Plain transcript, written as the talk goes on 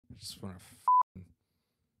just want to.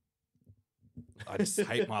 I just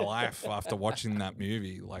hate my life after watching that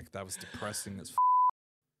movie. Like, that was depressing as.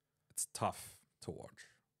 It's tough to watch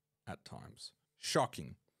at times.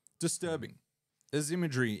 Shocking, disturbing. There's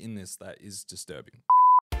imagery in this that is disturbing.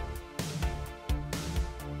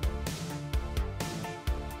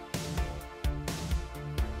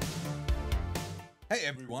 Hey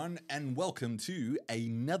everyone, and welcome to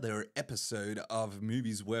another episode of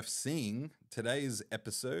Movies Worth Seeing. Today's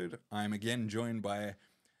episode, I'm again joined by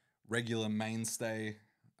regular mainstay.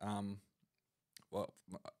 Well,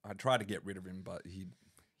 I try to get rid of him, but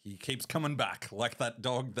he keeps coming back, like that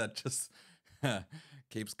dog that just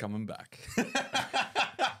keeps coming back.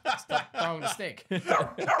 Stop throwing the stick.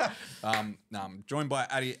 I'm joined by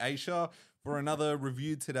Adi Aisha for another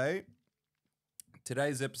review today.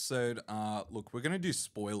 Today's episode, look, we're going to do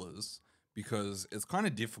spoilers because it's kind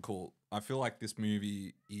of difficult. I feel like this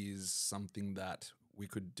movie is something that we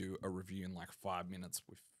could do a review in like 5 minutes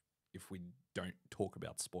if we don't talk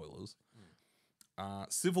about spoilers.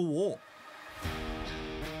 Civil War.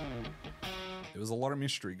 There was a lot of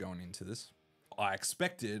mystery going into this. I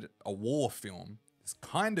expected a war film. This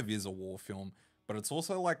kind of is a war film, but it's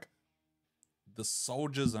also like the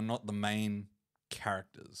soldiers are not the main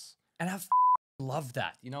characters. And I love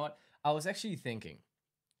that. You know what? I was actually thinking,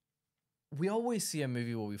 we always see a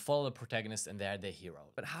movie where we follow the protagonist and they're the hero.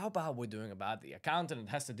 But how about we're doing about the accountant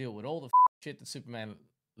that has to deal with all the shit that Superman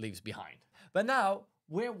leaves behind? But now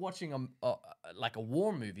we're watching like a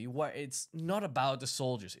war movie where it's not about the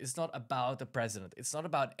soldiers. It's not about the president. It's not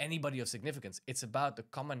about anybody of significance. It's about the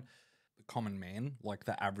common Man, like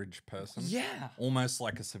the average person. Yeah. Almost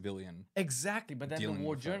like a civilian. Exactly. But then the Dealing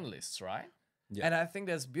war with that. journalists, right? Yeah. And I think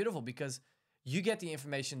that's beautiful because you get the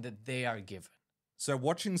information that they are given. So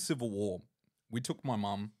watching Civil War, we took my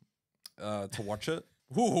mum to watch it.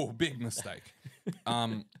 Ooh, big mistake.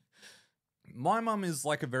 My mum is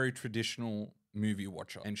like a very traditional movie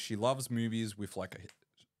watcher, and she loves movies with like a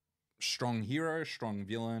strong hero, strong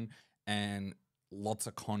villain, and lots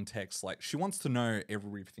of context. Like, she wants to know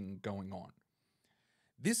everything going on.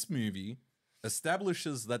 This movie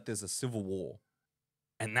establishes that there's a civil war,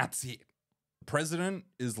 and that's it. The president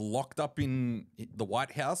is locked up in the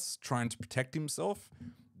White House trying to protect himself.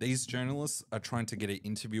 These journalists are trying to get an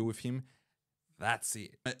interview with him. That's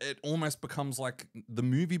it. It almost becomes like, the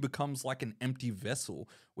movie becomes like an empty vessel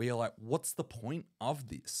where you're like, what's the point of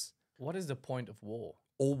this? What is the point of war?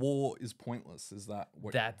 All war is pointless. Is that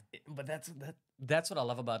what? That's what I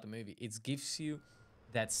love about the movie. It gives you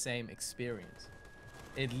that same experience.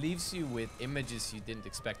 It leaves you with images you didn't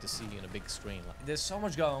expect to see in a big screen. Like, there's so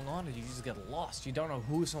much going on that you just get lost. You don't know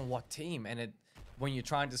who's on what team, and when you're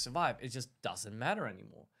trying to survive, it just doesn't matter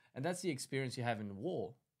anymore. And that's the experience you have in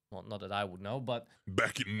war. Well, not that I would know, but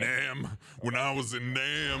Back in Nam, when I was in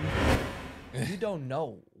Nam. you don't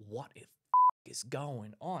know what is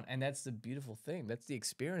going on. And that's the beautiful thing. That's the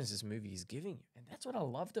experience this movie is giving you. And that's what I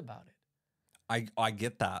loved about it. I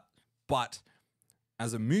get that. But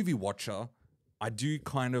as a movie watcher, I do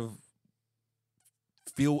kind of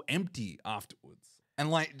feel empty afterwards. And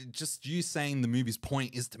like, just you saying the movie's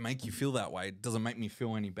point is to make you feel that way, it doesn't make me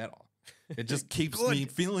feel any better. It just keeps me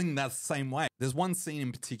feeling that same way. There's one scene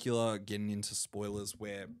in particular, getting into spoilers,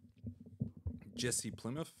 where Jesse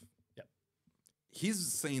Plymouth, Yep.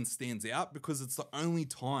 his scene stands out because it's the only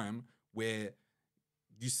time where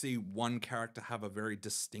you see one character have a very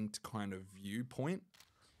distinct kind of viewpoint.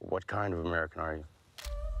 What kind of American are you?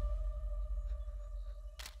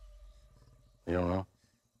 You don't know?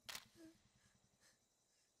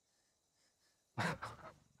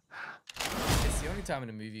 It's the only time in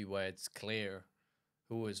a movie where it's clear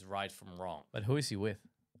who is right from wrong. But who is he with?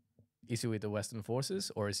 Is he with the Western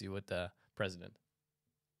forces or is he with the president?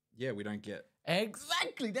 Yeah, we don't get.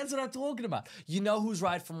 Exactly. That's what I'm talking about. You know who's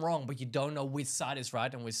right from wrong, but you don't know which side is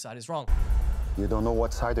right and which side is wrong. You don't know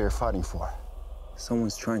what side they're fighting for.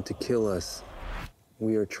 Someone's trying to kill us.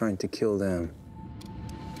 We are trying to kill them.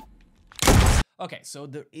 Okay, so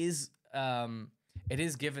there is, it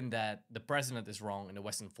is given that the president is wrong and the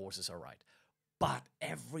Western forces are right. But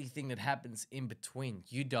everything that happens in between,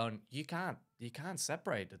 you can't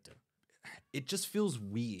separate the two. It just feels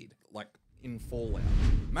weird, like in Fallout.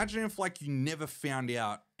 Imagine if like you never found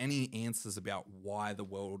out any answers about why the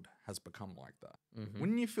world has become like that.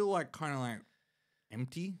 Wouldn't you feel like kind of like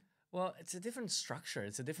empty? Well, it's a different structure.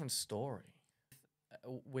 It's a different story.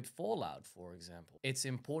 With Fallout, for example, it's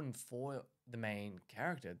important for the main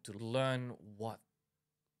character to learn what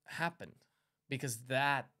happened, because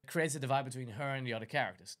that creates a divide between her and the other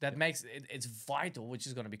characters. That makes it's vital, which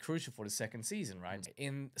is going to be crucial for the second season, right?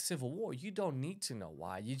 In Civil War, you don't need to know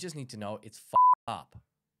why. You just need to know it's up.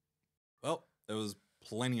 There was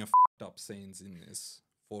plenty of up scenes in this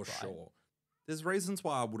for Right. sure. There's reasons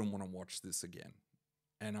why I wouldn't want to watch this again,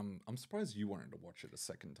 and I'm surprised you wanted to watch it a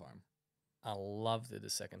second time. I loved it the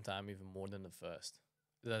second time even more than the first.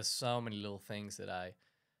 There's so many little things that I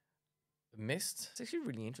missed. It's actually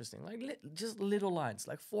really interesting. Like just little lines.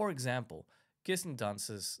 Like for example, Kirsten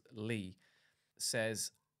Dunst's Lee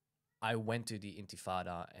says, "I went to the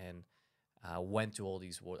Intifada and went to all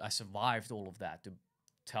these wars. I survived all of that to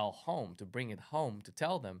tell home, to bring it home, to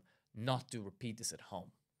tell them not to repeat this at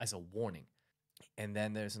home as a warning." And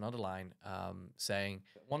then there's another line saying,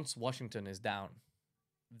 "Once Washington is down,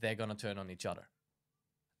 they're gonna turn on each other."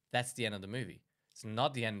 That's the end of the movie. It's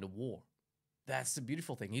not the end of the war. That's the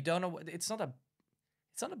beautiful thing. You don't know. It's not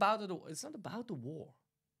about the. It's not about the war.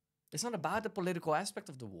 It's not about the political aspect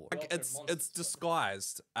of the war. Like it's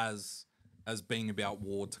disguised as being about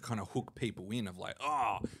war to kind of hook people in of like,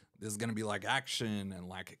 oh, there's gonna be like action and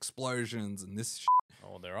like explosions and this.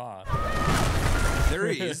 Oh, there are. There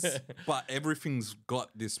is, but everything's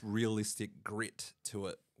got this realistic grit to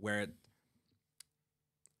it, where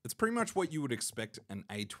it's pretty much what you would expect an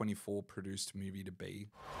A24 produced movie to be,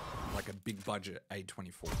 like a big budget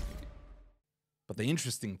A24 movie. But the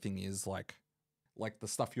interesting thing is like the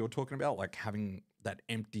stuff you're talking about, like having that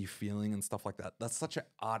empty feeling and stuff like that. That's such an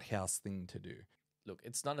art house thing to do. Look,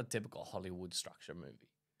 it's not a typical Hollywood structure movie.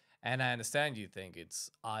 And I understand you think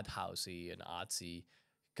it's art housey and artsy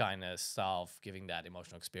kind of stuff, giving that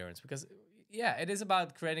emotional experience. Because, yeah, it is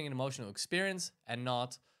about creating an emotional experience and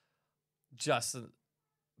not just a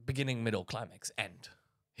beginning, middle, climax, end.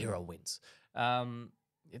 Hero wins.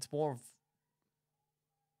 It's more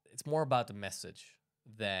about the message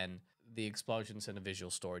than the explosions and the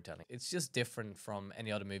visual storytelling. It's just different from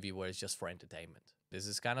any other movie where it's just for entertainment. This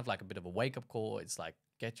is kind of like a bit of a wake-up call. It's like,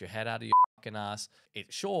 get your head out of your fucking ass.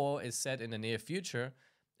 It sure is set in the near future,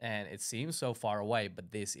 and it seems so far away,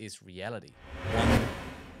 but this is reality. One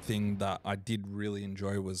thing that I did really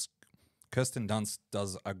enjoy was Kirsten Dunst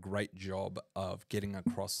does a great job of getting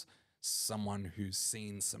across someone who's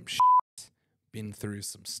seen some shit, been through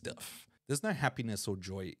some stuff. There's no happiness or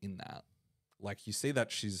joy in that. Like, you see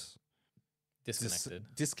that she's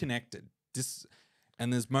Disconnected.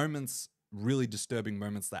 And there's moments, really disturbing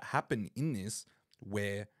moments that happen in this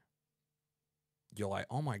where you're like,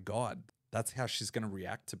 oh my God, that's how she's going to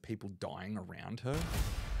react to people dying around her.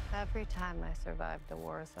 Every time I survived a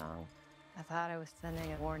war zone, I thought I was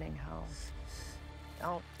sending a warning home.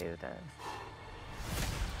 Don't do this.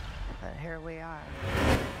 But here we are.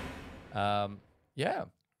 Yeah.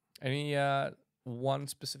 Any one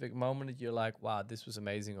specific moment that you're like, wow, this was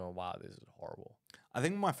amazing, or wow, this is horrible? I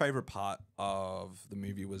think my favorite part of the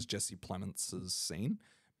movie was Jesse Plemons' scene,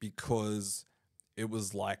 because it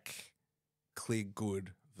was like clear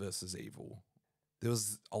good versus evil. There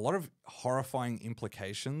was a lot of horrifying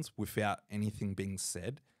implications without anything being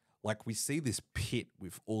said. Like, we see this pit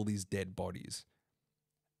with all these dead bodies,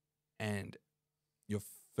 and your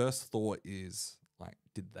first thought is like,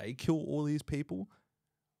 did they kill all these people?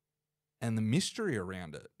 And the mystery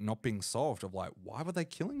around it not being solved of like, why were they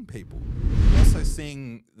killing people? Also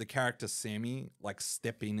seeing the character Sammy like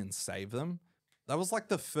step in and save them. That was like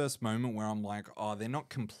the first moment where I'm like, oh, they're not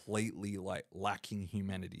completely like lacking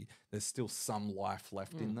humanity. There's still some life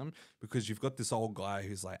left in them, because you've got this old guy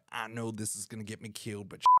who's like, I know this is going to get me killed,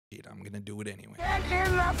 but shit, I'm going to do it anyway.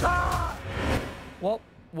 Well,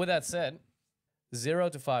 with that said, 0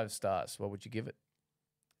 to 5 stars. What would you give it?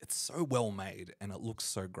 It's so well made and it looks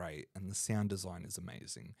so great, and the sound design is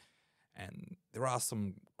amazing. And there are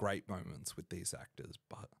some great moments with these actors,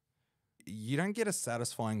 but you don't get a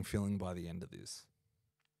satisfying feeling by the end of this.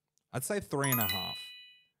 I'd say 3.5.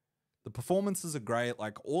 The performances are great.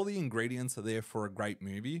 Like, all the ingredients are there for a great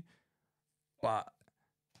movie, but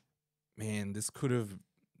man, this could have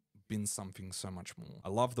been something so much more. I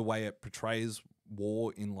love the way it portrays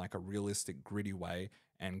war in like a realistic, gritty way,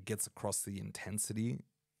 and gets across the intensity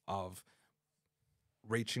of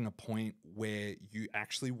reaching a point where you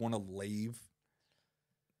actually want to leave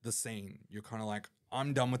the scene. You're kind of like,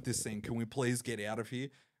 I'm done with this scene. Can we please get out of here?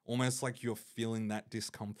 Almost like you're feeling that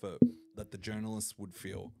discomfort that the journalists would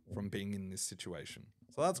feel from being in this situation.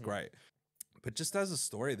 So that's great. But just as a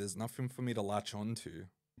story, there's nothing for me to latch on to.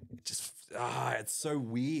 It just, it's so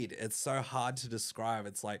weird. It's so hard to describe.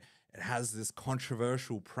 It's like, it has this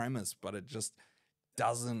controversial premise, but it just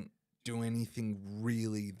doesn't do anything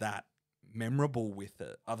really that memorable with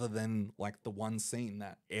it, other than like the one scene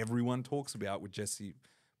that everyone talks about with Jesse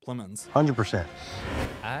Plemons. 100%.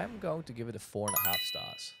 I'm going to give it a 4.5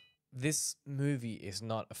 stars. This movie is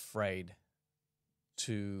not afraid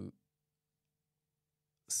to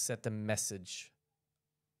set the message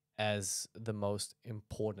as the most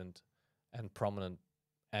important and prominent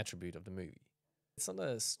attribute of the movie. It's not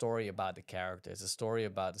a story about the character, it's a story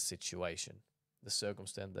about the situation, the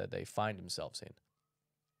circumstance that they find themselves in.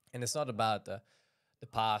 And it's not about the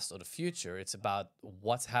past or the future, it's about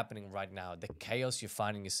what's happening right now, the chaos you're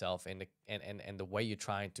finding yourself in, and the way you're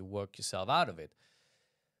trying to work yourself out of it.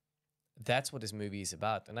 That's what this movie is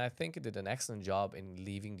about. And I think it did an excellent job in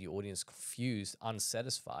leaving the audience confused,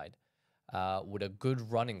 unsatisfied, with a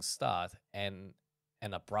good running start and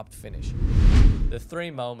an abrupt finish. The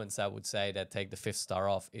three moments I would say that take the 5th star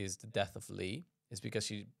off is the death of Lee. It's because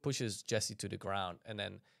she pushes Jesse to the ground and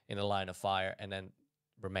then in a line of fire and then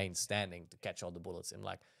remains standing to catch all the bullets. And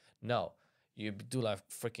like, no, you do like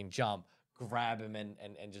freaking jump, grab him and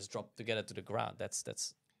just drop together to the ground. That's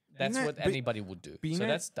what anybody would do. So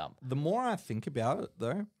that's dumb. The more I think about it,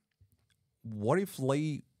 though, what if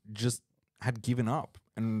Lee just had given up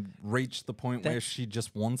and reached the point where she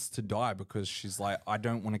just wants to die because she's like, I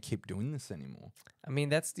don't want to keep doing this anymore? I mean,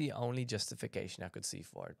 that's the only justification I could see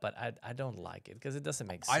for it, but I don't like it because it doesn't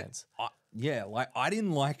make sense. Yeah, like I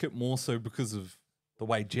didn't like it more so because of the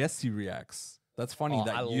way Jesse reacts. That's funny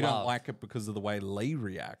that you don't like it because of the way Lee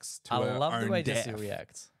reacts to her own death. I love the way Jesse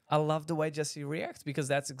reacts. I love the way Jesse reacts because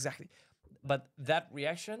that's exactly... But that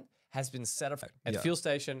reaction has been set up at the fuel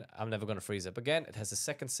station. I'm never going to freeze up again. It has a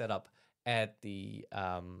second setup at the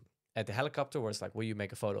helicopter where it's like, will you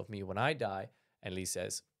make a photo of me when I die? And Lee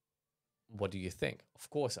says, what do you think? Of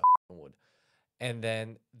course I would. And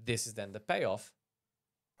then this is then the payoff.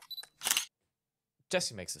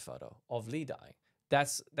 Jesse makes a photo of Lee dying.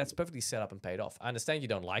 That's perfectly set up and paid off. I understand you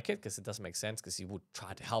don't like it because it doesn't make sense because you would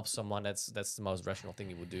try to help someone. That's the most rational thing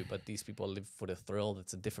you would do. But these people live for the thrill.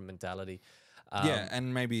 It's a different mentality. Yeah,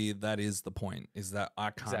 and maybe that is the point, is that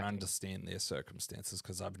I can't understand their circumstances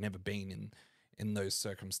because I've never been in those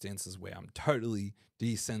circumstances where I'm totally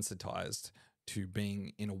desensitized to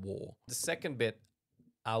being in a war. The second bit,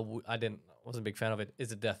 I wasn't a big fan of it, is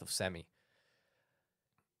the death of Sammy.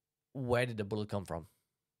 Where did the bullet come from?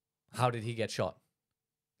 How did he get shot?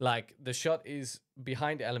 Like, the shot is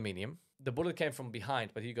behind the aluminium. The bullet came from behind,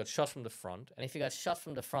 but he got shot from the front. And if he got shot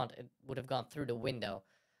from the front, it would have gone through the window.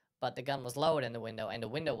 But the gun was lower than the window, and the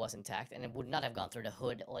window was intact, and it would not have gone through the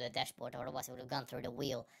hood or the dashboard, or it would have gone through the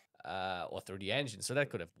wheel. Or through the engine, so that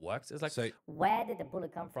could have worked. It's like, so where did the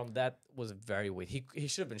bullet come from? That was very weird. He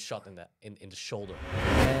should have been shot in the shoulder.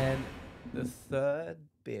 And the third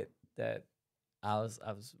bit that I was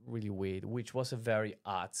really weird, which was a very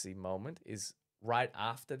artsy moment, is right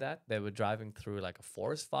after that they were driving through like a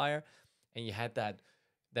forest fire, and you had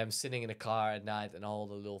them sitting in a car at night and all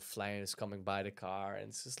the little flames coming by the car, and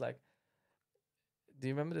it's just like, do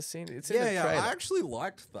you remember the scene? It's in the trailer. I actually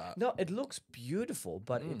liked that. No, it looks beautiful,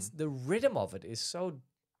 but it's the rhythm of it is so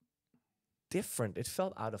different. It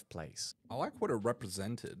felt out of place. I like what it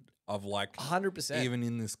represented of like 100%. Even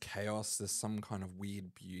in this chaos, there's some kind of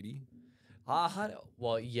weird beauty.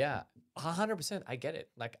 Well, yeah, 100%. I get it.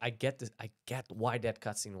 Like, I get this. I get why that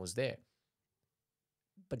cutscene was there.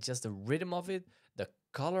 But just the rhythm of it, the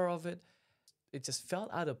color of it, it just felt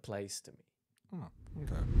out of place to me. Oh,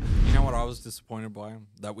 okay. You know what I was disappointed by?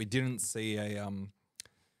 That we didn't see a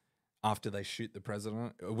after they shoot the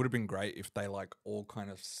president. It would have been great if they like all kind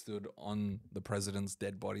of stood on the president's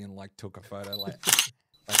dead body and like took a photo, like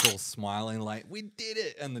all smiling, like, we did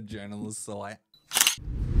it. And the journalists are like.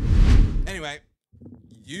 Anyway,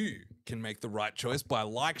 you can make the right choice by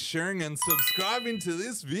sharing and subscribing to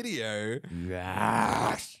this video.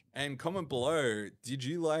 Yes. And comment below, did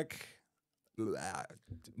you like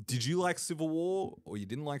Civil War, or you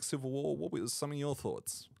didn't like Civil War? What were some of your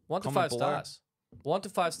thoughts? 1 to 5 stars. 1 to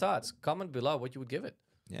 5 stars. Comment below what you would give it.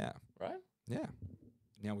 Yeah. Right? Yeah.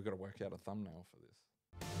 Now we've got to work out a thumbnail for this.